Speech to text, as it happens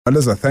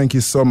Eleazar, thank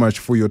you so much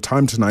for your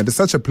time tonight. It's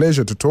such a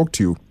pleasure to talk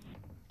to you.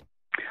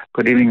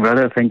 Good evening,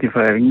 brother. Thank you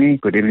for having me.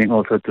 Good evening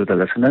also to the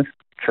listeners.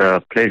 It's a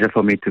pleasure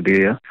for me to be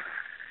here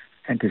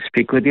and to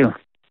speak with you.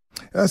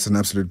 It's an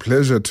absolute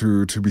pleasure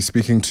to be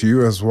speaking to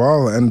you as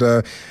well. And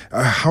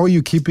how are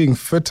you keeping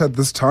fit at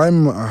this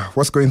time?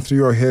 What's going through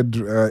your head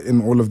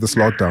in all of this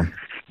lockdown?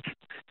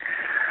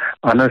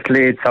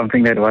 Honestly, it's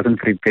something that I wasn't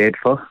prepared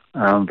for.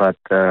 But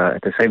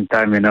at the same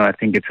time, I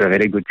think it's a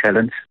very good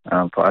challenge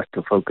for us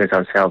to focus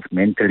ourselves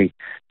mentally,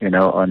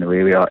 on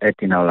where we are at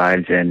in our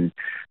lives and,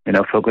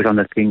 focus on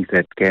the things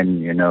that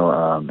can,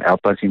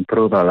 help us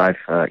improve our life,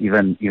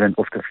 even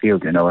off the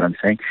field, you know what I'm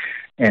saying?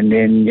 And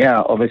then,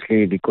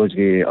 obviously, because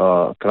we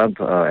are a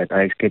club at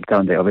Ajax Cape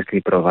Town, they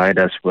obviously provide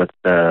us with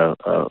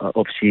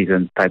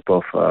off-season type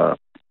of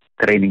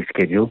training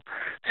schedule.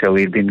 So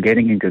we've been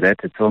getting into that.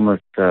 It's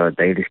almost a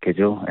daily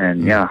schedule.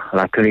 And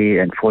luckily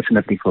and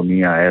fortunately for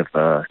me, I have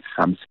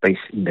some space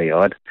in the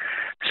yard.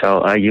 So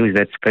I use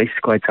that space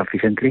quite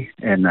sufficiently,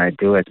 and I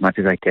do as much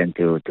as I can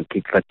to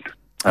keep fit.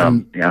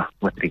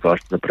 With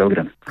regards to the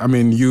program. I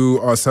mean, you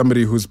are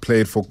somebody who's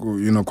played for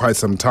quite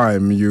some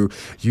time. You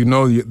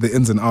know the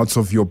ins and outs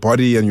of your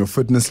body and your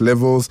fitness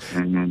levels.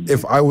 Mm-hmm.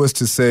 If I was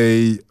to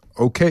say,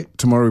 okay,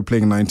 tomorrow we're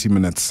playing 90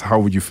 minutes, how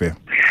would you fare?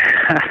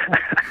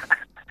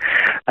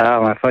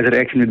 My first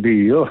reaction would be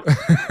you.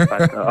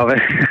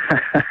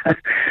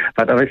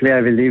 But obviously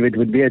I believe it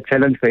would be a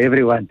challenge for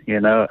everyone,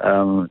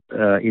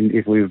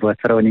 if we were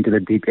thrown into the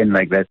deep end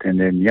like that. And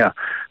then,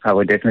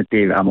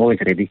 I'm always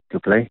ready to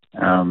play.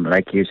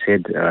 Like you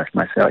said,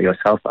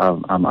 yourself,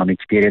 I'm an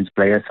experienced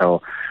player,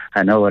 so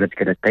I know what it's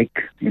going to take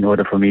in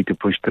order for me to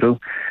push through.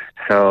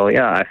 So,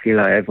 I feel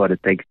I have what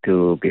it takes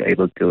to be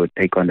able to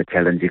take on the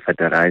challenge if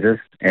it arises.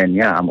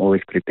 And, I'm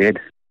always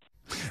prepared.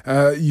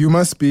 You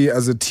must be,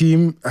 as a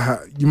team,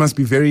 you must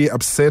be very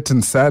upset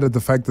and sad at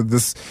the fact that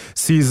this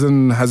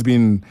season has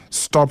been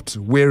stopped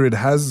where it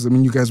has. I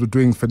mean, you guys were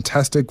doing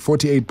fantastic,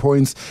 48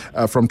 points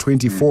from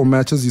 24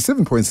 matches. You're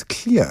 7 points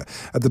clear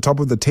at the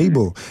top of the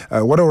table.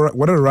 What a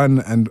run,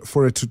 and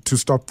for it to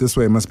stop this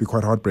way must be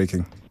quite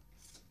heartbreaking.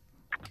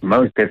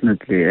 Most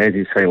definitely, as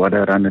you say, what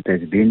a run it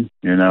has been.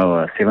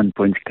 7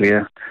 points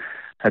clear.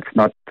 It's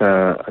not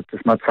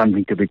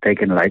something to be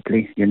taken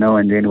lightly,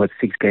 and then with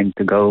 6 games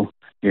to go,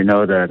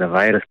 the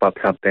virus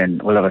pops up and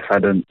all of a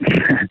sudden,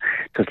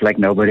 just like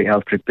nobody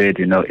else prepared,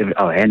 if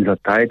our hands are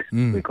tied,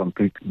 we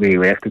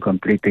have to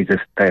completely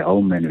just stay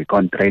home and we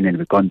can't train and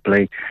we can't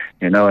play,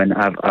 and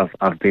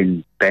I've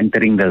been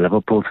bantering the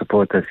Liverpool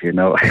supporters, just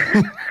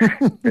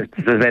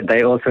that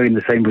they also in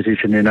the same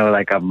position,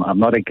 like I'm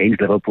not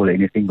against Liverpool or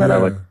anything, but I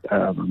would,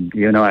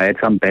 I had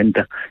some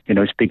banter,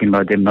 speaking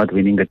about them not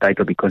winning the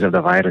title because of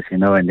the virus,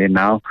 and then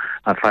now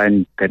I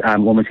find that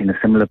I'm almost in a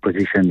similar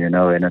position,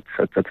 and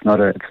it's not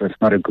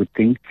a good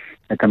thing.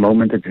 At the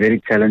moment, it's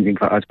very challenging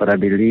for us, but I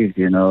believe,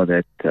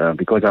 that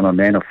because I'm a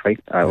man of faith,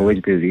 I always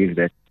believe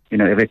that,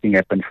 everything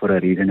happens for a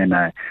reason, and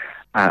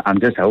I'm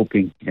just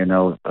hoping,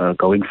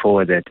 going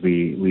forward that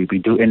we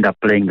do end up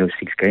playing those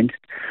 6 games.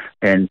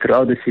 And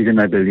throughout the season,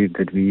 I believe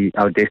that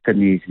our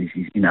destiny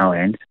is in our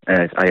hands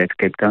as Ajax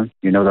Cape Town.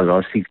 The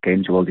last 6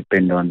 games will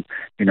depend on,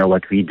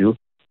 what we do.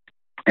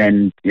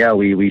 And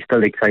we're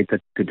still excited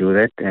to do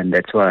that, and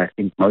that's why I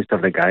think most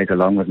of the guys,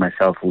 along with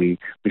myself, we're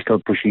still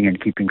pushing and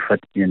keeping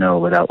fit,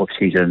 with our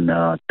off-season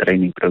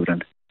training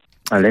programs.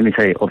 Let me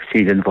say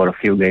off-season for a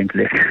few games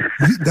left.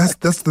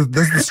 That's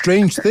the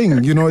strange thing,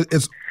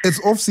 it's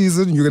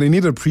off-season. You're going to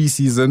need a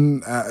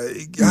pre-season.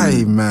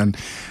 Man,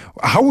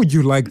 how would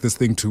you like this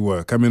thing to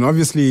work? I mean,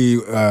 obviously,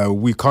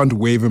 we can't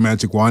wave a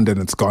magic wand and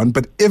it's gone.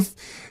 But if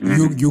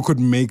you could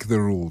make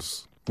the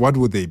rules, what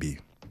would they be?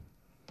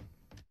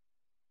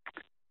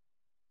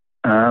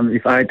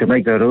 If I had to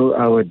make the rule,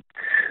 I would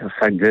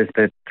suggest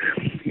that,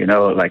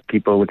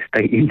 people would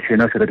stay in,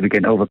 so that we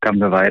can overcome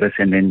the virus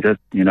and then just,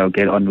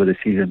 get on with the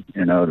season.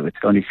 It's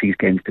only 6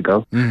 games to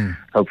go.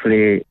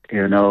 Hopefully,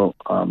 now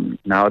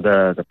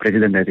the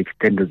president has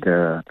extended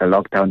the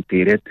lockdown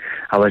period.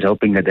 I was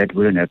hoping that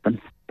wouldn't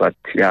happen. But,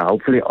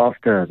 hopefully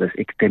after this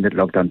extended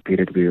lockdown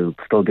period, we'll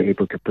still be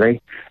able to play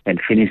and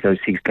finish those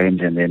 6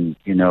 games and then,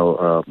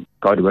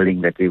 God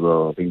willing, that we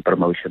will win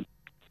promotion.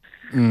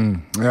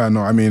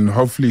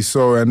 Hopefully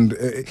so. And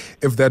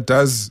if that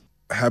does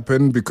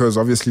happen, because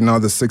obviously now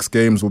the 6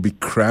 games will be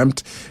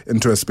cramped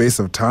into a space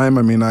of time.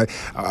 I mean, I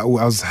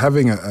was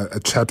having a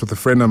chat with a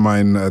friend of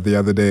mine the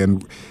other day,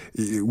 and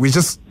we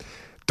just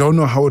don't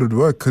know how it would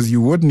work, because you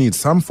would need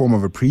some form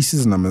of a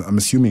preseason. I'm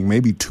assuming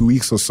maybe 2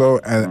 weeks or so,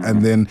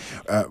 and then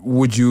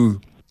would you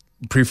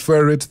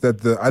prefer it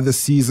that the other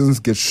seasons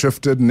get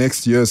shifted,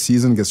 next year's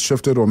season gets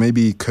shifted, or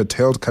maybe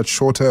curtailed, cut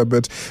shorter a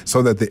bit,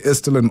 so that there is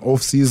still an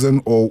off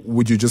season? Or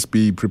would you just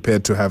be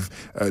prepared to have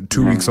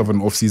 2 weeks of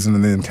an off season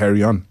and then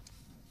carry on?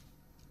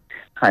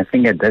 I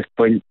think at this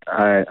point,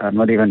 I'm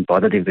not even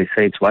bothered if they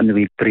say it's 1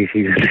 week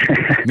pre-season.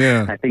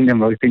 I think the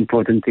most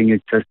important thing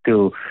is just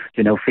to,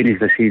 finish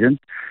the season.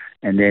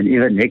 And then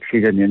even next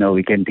season,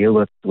 we can deal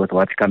with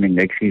what's coming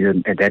next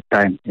season at that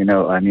time.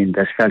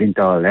 This fell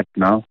into our lap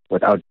now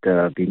without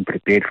being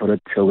prepared for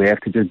it. So we have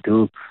to just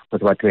do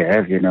with what we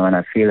have, and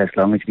I feel as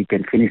long as we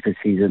can finish the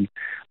season,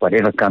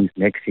 whatever comes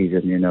next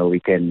season, we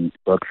can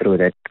work through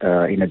that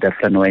in a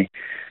different way.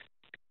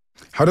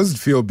 How does it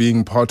feel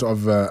being part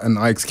of an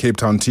Ajax Cape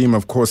Town team?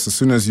 Of course, as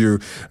soon as you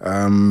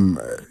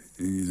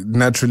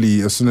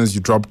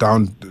drop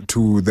down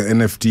to the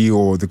NFD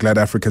or the Glad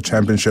Africa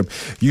Championship,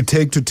 you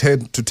tend to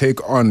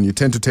take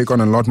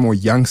on a lot more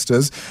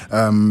youngsters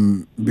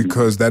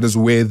because that is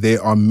where they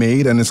are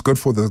made, and it's good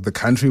for the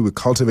country. We're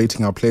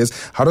cultivating our players.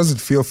 How does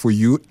it feel for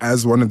you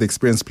as one of the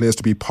experienced players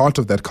to be part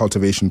of that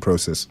cultivation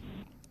process?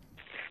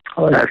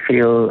 Well, I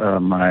feel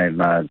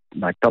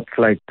my top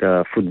flight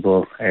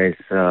football has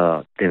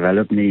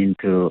developed me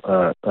into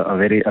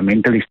a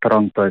mentally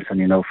strong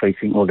person,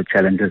 facing all the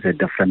challenges at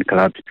different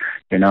clubs.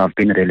 I've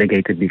been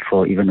relegated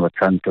before, even with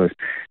Santos,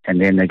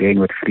 and then again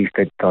with Free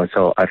State.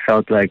 So I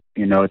felt like,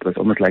 it was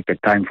almost like a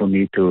time for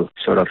me to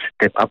sort of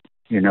step up,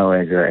 as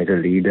a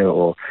leader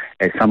or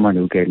as someone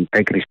who can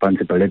take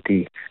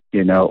responsibility,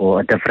 or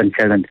a different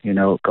challenge,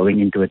 going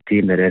into a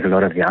team that has a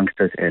lot of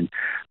youngsters. And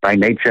by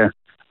nature,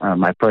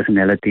 my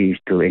personality is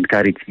to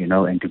encourage,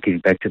 and to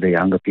give back to the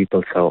younger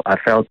people. So I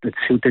felt it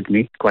suited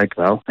me quite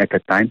well at the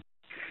time.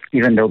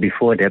 Even though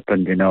before it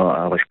happened,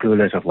 I was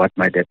clueless of what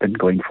might happen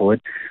going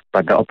forward.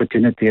 But the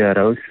opportunity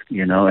arose,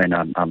 and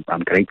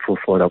I'm grateful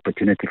for the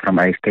opportunity from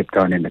Ajax Cape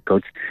Town and the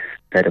coach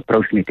that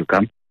approached me to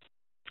come.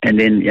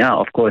 And then,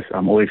 of course,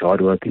 I'm always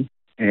hardworking,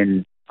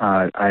 and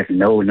I have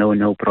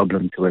no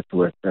problem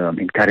with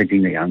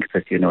encouraging the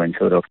youngsters, and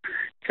sort of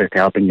just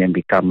helping them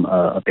become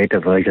a better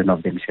version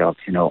of themselves,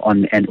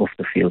 on and off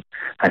the field.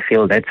 I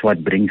feel that's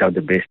what brings out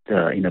the best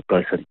in a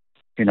person,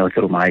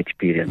 through my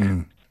experience.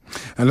 Mm.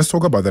 And let's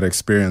talk about that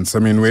experience. I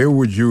mean, where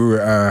would you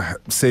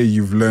say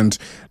you've learned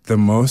the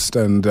most?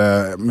 And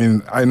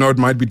I know it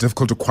might be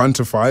difficult to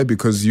quantify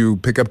because you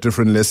pick up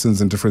different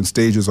lessons in different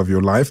stages of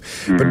your life.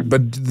 Mm-hmm.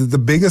 But the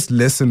biggest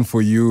lesson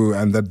for you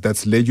and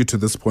that's led you to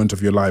this point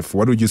of your life,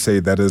 what would you say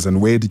that is,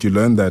 and where did you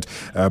learn that?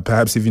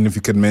 Perhaps even if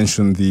you could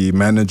mention the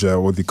manager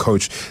or the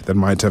coach that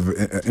might have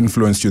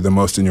influenced you the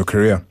most in your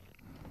career.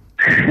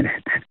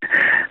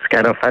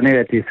 Kind of funny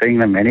that you're saying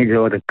the manager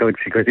or the coach,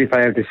 because if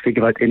I have to speak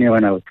about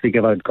anyone, I would speak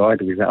about God,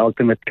 who's the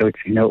ultimate coach,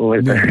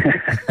 always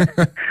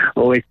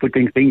always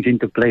putting things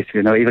into place,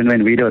 even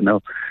when we don't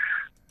know.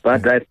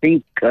 But I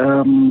think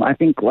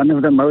one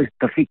of the most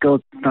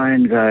difficult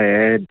times I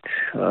had,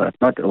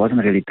 it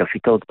wasn't really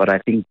difficult, but I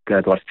think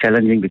it was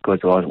challenging because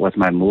it was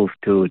my move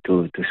to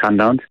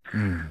Sundowns,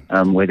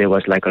 where there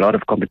was like a lot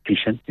of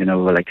competition. We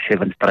were like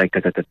 7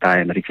 strikers at the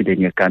time: Richie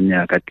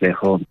Denyakanya,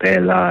 Katlego,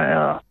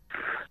 Mpela,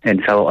 and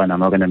so on.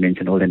 I'm not going to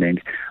mention all the names,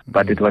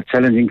 but it was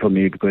challenging for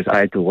me because I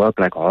had to work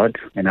like hard,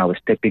 and I was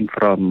stepping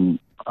from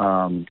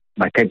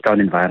my Cape Town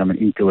environment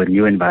into a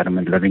new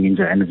environment, living in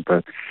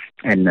Johannesburg,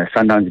 and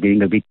Sundowns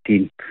being a big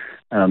team.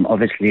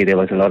 Obviously, it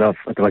was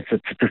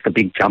just a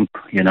big jump,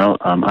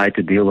 I had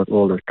to deal with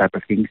all those type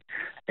of things.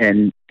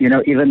 And,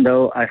 even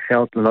though I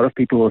felt, a lot of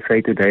people will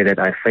say today that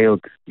I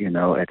failed,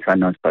 at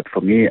Sundowns, but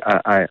for me,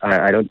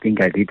 I don't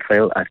think I did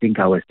fail. I think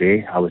I was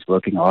there. I was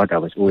working hard. I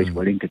was always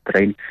willing to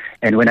train.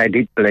 And when I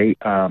did play,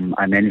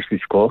 I managed to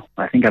score.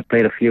 I think I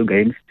played a few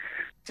games,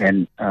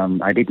 and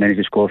I did manage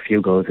to score a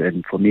few goals.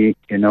 And for me,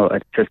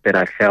 it's just that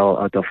I fell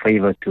out of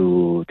favor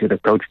to the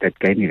coach that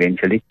came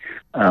eventually,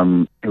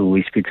 who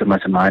is Peter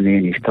Masamani,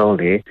 and he's still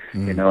there,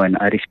 and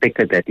I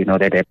respected that,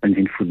 that happens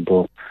in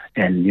football.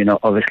 And,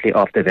 obviously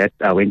after that,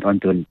 I went on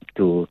to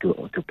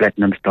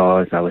Platinum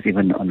Stars. I was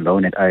even on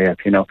loan at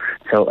Ajax,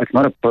 So it's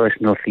not a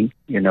personal thing,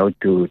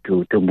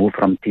 to move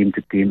from team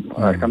to team.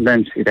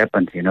 Sometimes it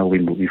happens,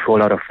 we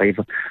fall out of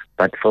favor.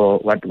 But for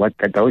what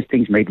those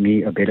things made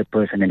me a better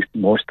person and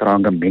more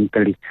stronger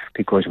mentally,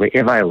 because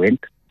wherever I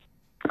went,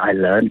 I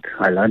learned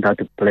how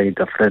to play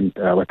different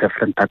with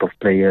different type of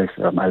players.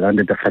 I learned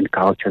the different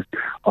cultures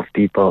of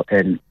people,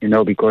 and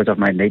because of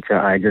my nature,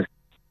 I just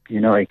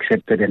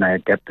accepted and I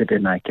adapted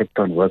and I kept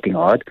on working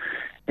hard.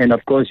 And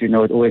of course, it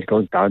always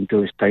goes down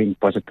to staying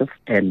positive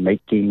and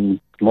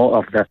making more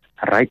of the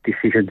right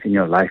decisions in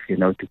your life,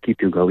 to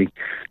keep you going.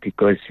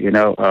 Because, we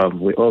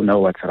all know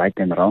what's right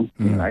and wrong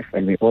in life,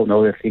 and we all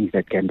know the things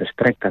that can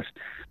distract us,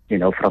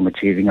 from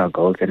achieving our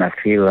goals. And I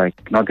feel like,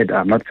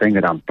 I'm not saying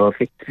that I'm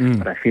perfect,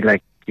 but I feel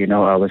like,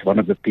 I was one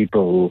of the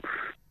people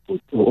who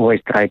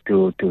always try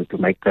to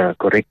make the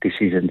correct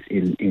decisions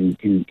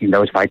in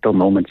those vital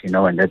moments, and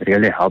that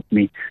really helped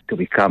me to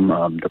become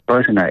the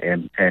person I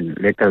am, and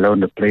let alone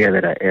the player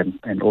that I am.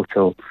 And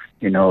also,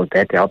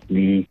 that helped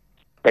me,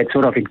 that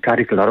sort of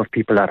encouraged a lot of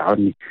people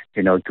around me,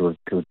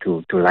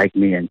 to like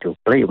me and to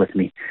play with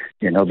me,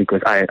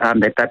 because I'm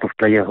that type of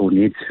player who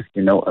needs,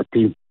 a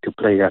team to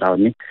play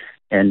around me.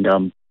 And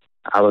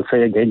I will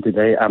say again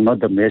today, I'm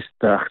not the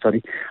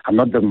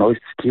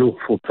most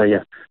skillful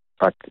player.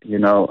 But,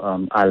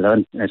 I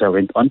learned as I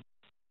went on.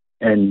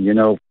 And,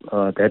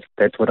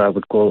 that's what I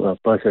would call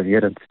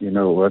perseverance,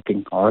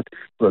 working hard,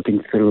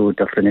 working through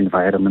different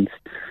environments,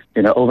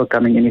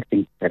 overcoming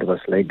anything that was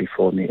laid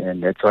before me.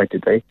 And that's why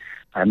today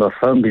I'm a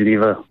firm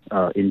believer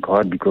in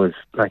God, because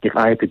like if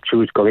I had to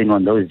choose going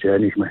on those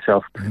journeys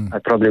myself, I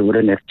probably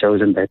wouldn't have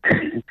chosen that.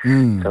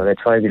 So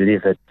that's why I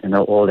believe that,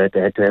 all that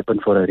had to happen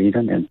for a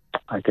reason. And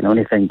I can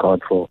only thank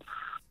God for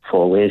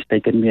where He's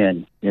taken me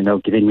and,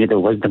 giving me the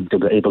wisdom to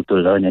be able to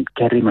learn and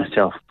carry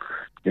myself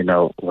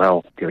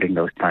well during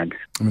those times.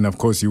 I mean, of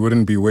course, you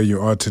wouldn't be where you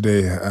are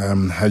today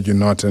had you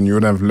not, and you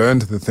would have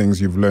learned the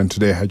things you've learned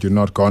today had you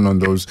not gone on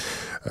those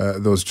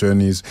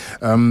journeys.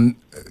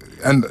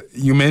 And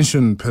you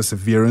mentioned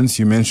perseverance,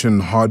 you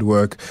mentioned hard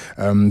work,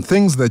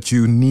 things that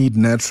you need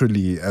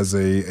naturally as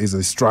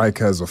a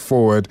striker, as a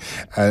forward,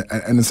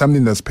 and it's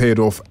something that's paid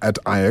off at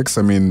Ajax.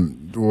 I mean,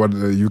 what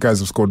you guys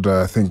have scored,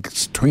 I think,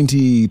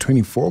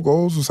 24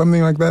 goals or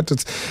something like that.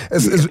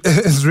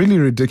 It's really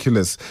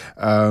ridiculous.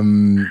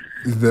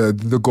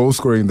 The goal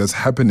scoring that's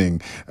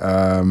happening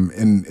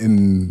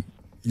in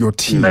your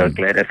team. No,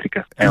 Glad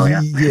Africa. Oh, yeah.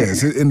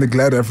 Yes, in the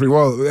Glad Africa.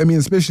 Well, I mean,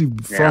 especially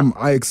from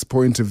Ajax's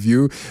point of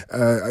view,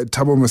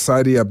 Thabo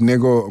Mosadi,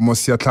 Abnego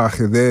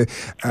Mosiatlhache there,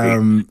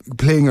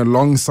 playing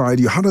alongside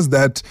you. How does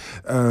that,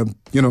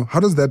 how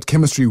does that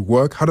chemistry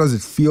work? How does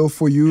it feel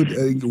for you?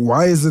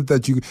 Why is it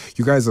that you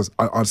guys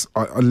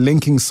are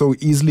linking so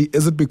easily?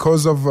 Is it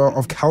because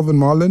of Calvin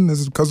Marlin?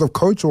 Is it because of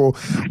coach, or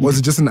was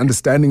it just an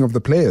understanding of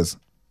the players?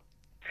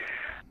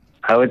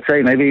 I would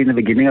say maybe in the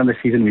beginning of the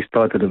season we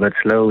started a bit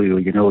slow.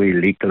 We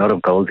leaked a lot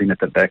of goals in at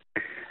the back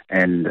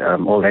and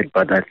all that.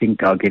 But I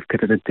think I'll give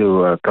credit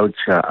to Coach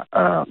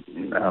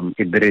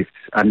Andries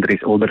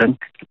Oldering,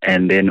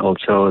 and then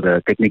also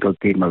the technical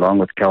team along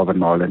with Calvin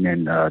Marlin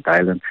and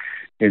Dylan.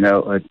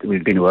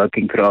 We've been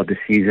working throughout the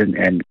season,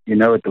 and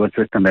it was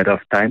just a matter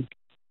of time.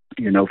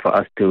 For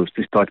us to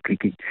start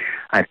clicking.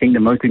 I think the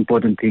most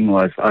important thing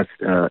was us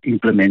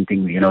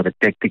implementing, the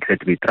tactics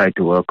that we try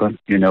to work on.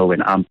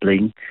 When I'm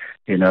playing,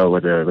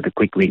 with the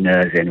quick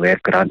wingers, and we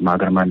have Grant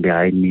Magerman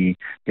behind me,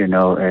 and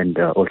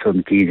also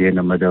Mkhize in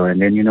the middle, and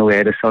then we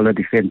had a solid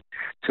defense.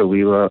 So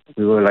we were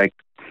like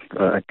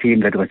a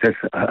team that was just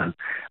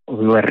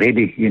we were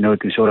ready,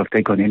 to sort of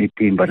take on any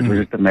team, but it was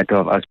just a matter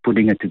of us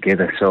putting it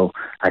together. So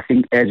I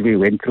think as we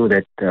went through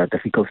that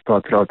difficult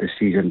start throughout the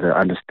season, the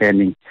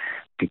understanding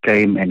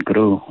became and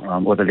grew,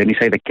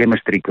 the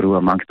chemistry grew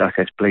amongst us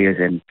as players,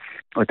 and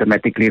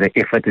automatically the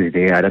effort is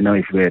there. I don't know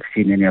if we have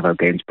seen any of our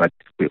games, but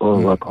we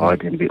all work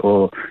hard, and we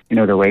all,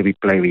 the way we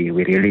play, we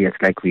really, it's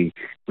like we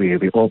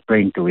all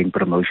playing to win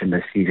promotion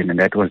this season, and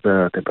that was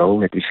the goal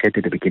that we set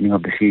at the beginning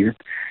of the season.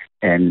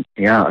 And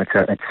yeah,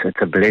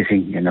 it's a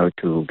blessing,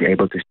 to be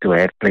able to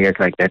have players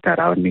like that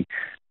around me.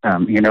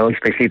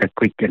 Especially the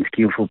quick and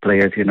skillful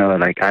players,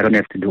 like I don't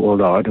have to do all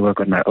the hard work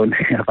on my own,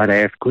 but I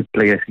have good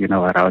players,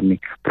 around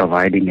me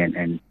providing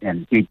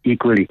and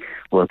equally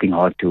working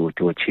hard to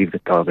achieve the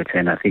targets.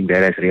 And I think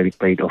that has really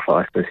paid off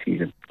for us this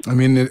season. I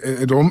mean, it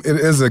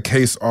is a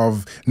case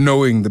of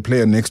knowing the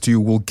player next to you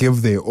will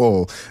give their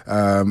all,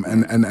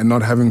 and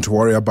not having to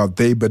worry about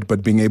their bit,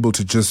 but being able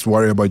to just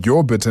worry about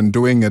your bit and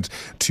doing it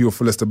to your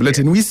fullest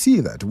ability. And we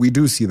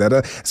do see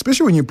that,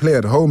 especially when you play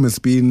at home. It's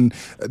been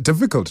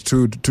difficult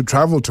to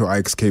travel to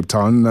Ajax Cape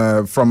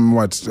Town from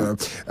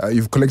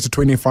you've collected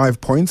 25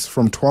 points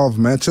from 12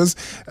 matches.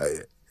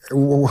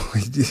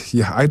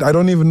 I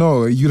don't even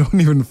know. You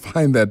don't even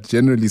find that,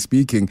 generally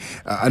speaking,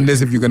 unless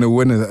if you're going to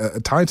win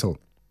a title.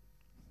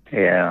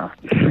 Yeah.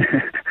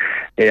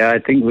 Yeah, I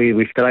think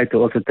we tried to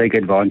also take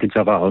advantage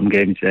of our home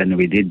games, and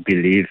we did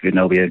believe,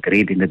 we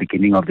agreed in the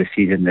beginning of the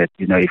season that,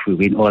 if we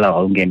win all our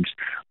home games,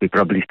 we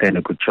probably stand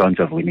a good chance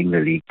of winning the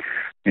league,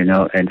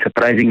 and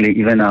surprisingly,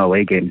 even our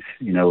away games,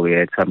 we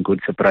had some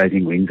good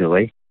surprising wins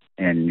away,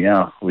 and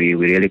yeah, we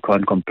really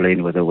can't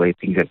complain with the way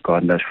things have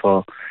gone thus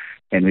far,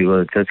 and we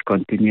will just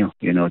continue,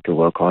 to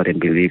work hard and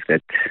believe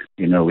that,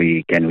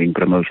 we can win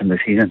promotion this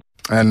season.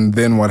 And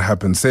then what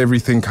happens? Say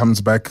everything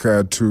comes back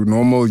to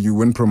normal. You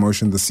win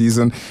promotion this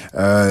season.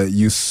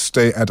 You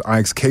stay at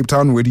Ajax Cape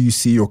Town. Where do you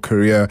see your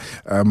career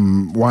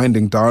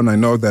winding down? I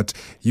know that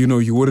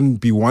you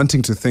wouldn't be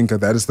wanting to think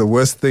that is the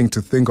worst thing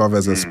to think of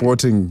as a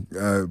sporting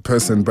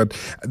person. But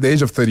at the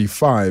age of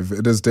 35,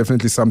 it is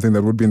definitely something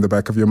that would be in the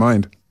back of your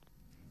mind.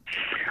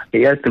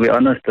 Yes, to be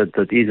honest,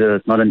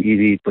 it's not an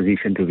easy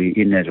position to be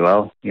in as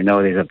well.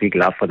 There's a big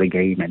love for the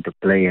game and to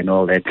play and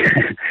all that.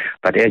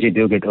 But as you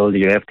do get older,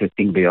 you have to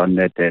think beyond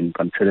that and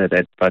consider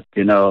that. But,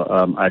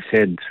 I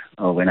said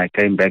when I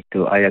came back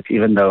to Ajax,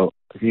 even though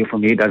for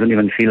me, it doesn't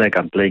even feel like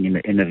I'm playing in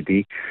the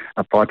NFD,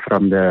 apart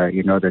from the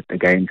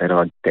games that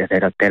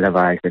are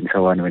televised and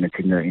so on when it's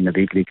in the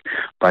big league.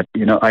 But,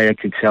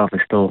 Ajax itself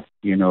is still,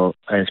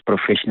 as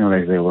professional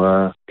as they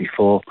were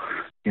before.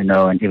 And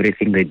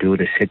everything they do,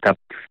 the setup,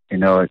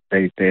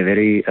 they're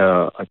very,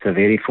 it's a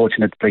very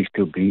fortunate place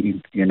to be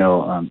in,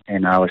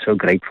 and I was so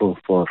grateful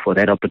for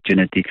that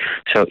opportunity.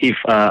 So if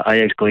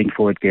Ajax going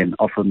forward can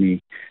offer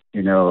me,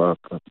 a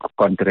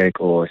contract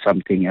or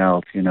something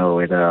else,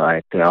 whether I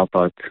have to help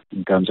out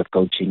in terms of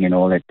coaching and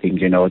all that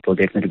things, it will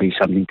definitely be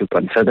something to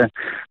consider.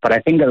 But I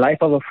think the life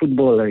of a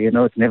footballer,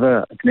 it's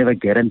never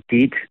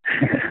guaranteed.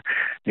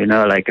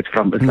 Like it's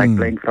like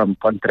playing from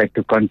contract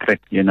to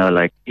contract,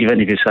 like even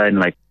if you sign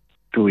like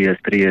 2 years,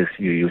 3 years,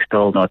 you're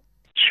still not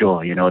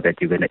sure, that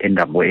you're going to end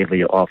up wherever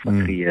you are for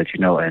 3 years,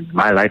 and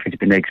my life has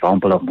been an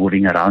example of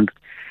moving around.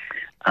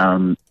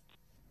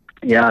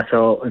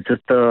 So it's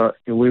just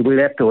we will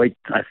have to wait.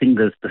 I think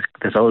this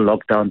whole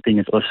lockdown thing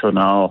is also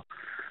now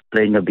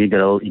playing a big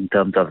role in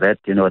terms of that.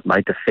 It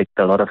might affect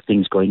a lot of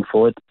things going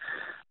forward.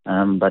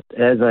 But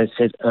as I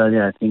said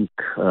earlier, I think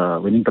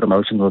winning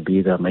promotion will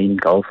be the main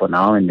goal for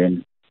now, and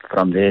then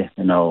from there,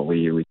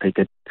 we take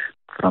it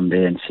from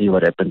there and see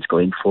what happens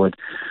going forward.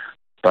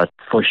 But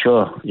for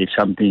sure, if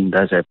something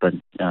does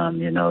happen, I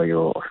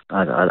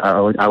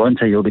won't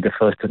say you'll be the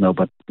first to know,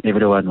 but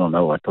everyone will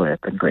know what will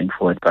happen going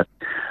forward. But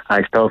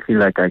I still feel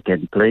like I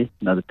can play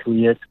another 2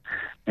 years,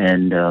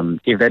 and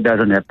if that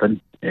doesn't happen,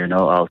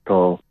 I'll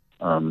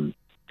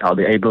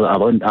be able. I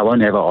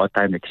won't have a hard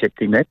time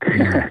accepting that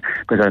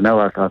because I know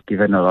I've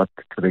given a lot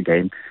to the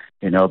game,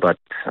 But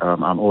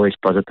I'm always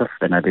positive,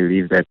 and I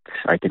believe that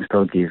I can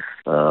still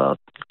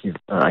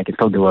I can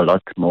still do a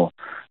lot more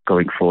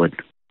going forward.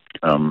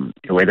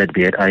 Whether it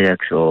be at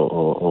Ajax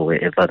or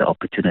wherever the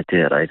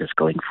opportunity arises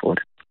going forward.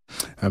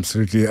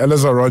 Absolutely.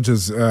 Eleazar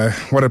Rodgers,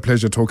 what a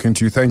pleasure talking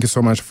to you. Thank you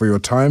so much for your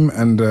time,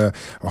 and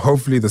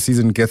hopefully the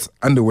season gets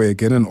underway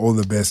again, and all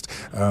the best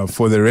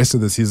for the rest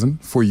of the season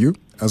for you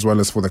as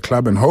well as for the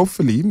club, and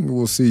hopefully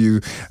we'll see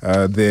you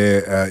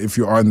there if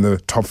you are in the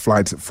top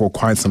flight for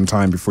quite some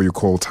time before you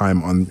call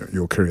time on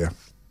your career.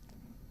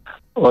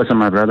 Awesome,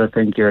 my brother.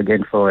 Thank you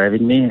again for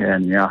having me.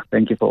 And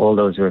thank you for all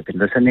those who have been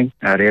listening.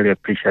 I really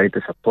appreciate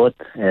the support.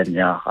 And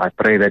I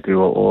pray that we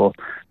will all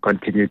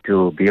continue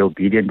to be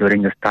obedient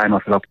during this time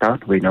of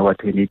lockdown. We know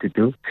what we need to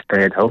do.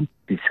 Stay at home,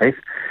 be safe.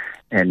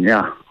 And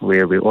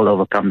we all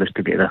overcome this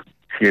together.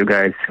 See you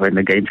guys when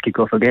the games kick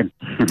off again.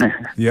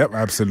 Yep,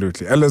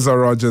 absolutely. Eleazar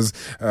Rodgers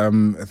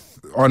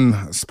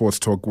on Sports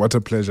Talk. What a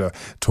pleasure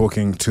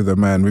talking to the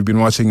man. We've been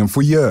watching him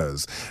for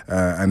years,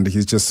 and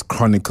he's just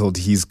chronicled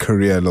his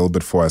career a little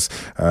bit for us,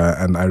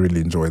 and I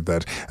really enjoyed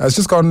that. It's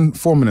just gone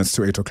 4 minutes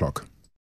to 8 o'clock.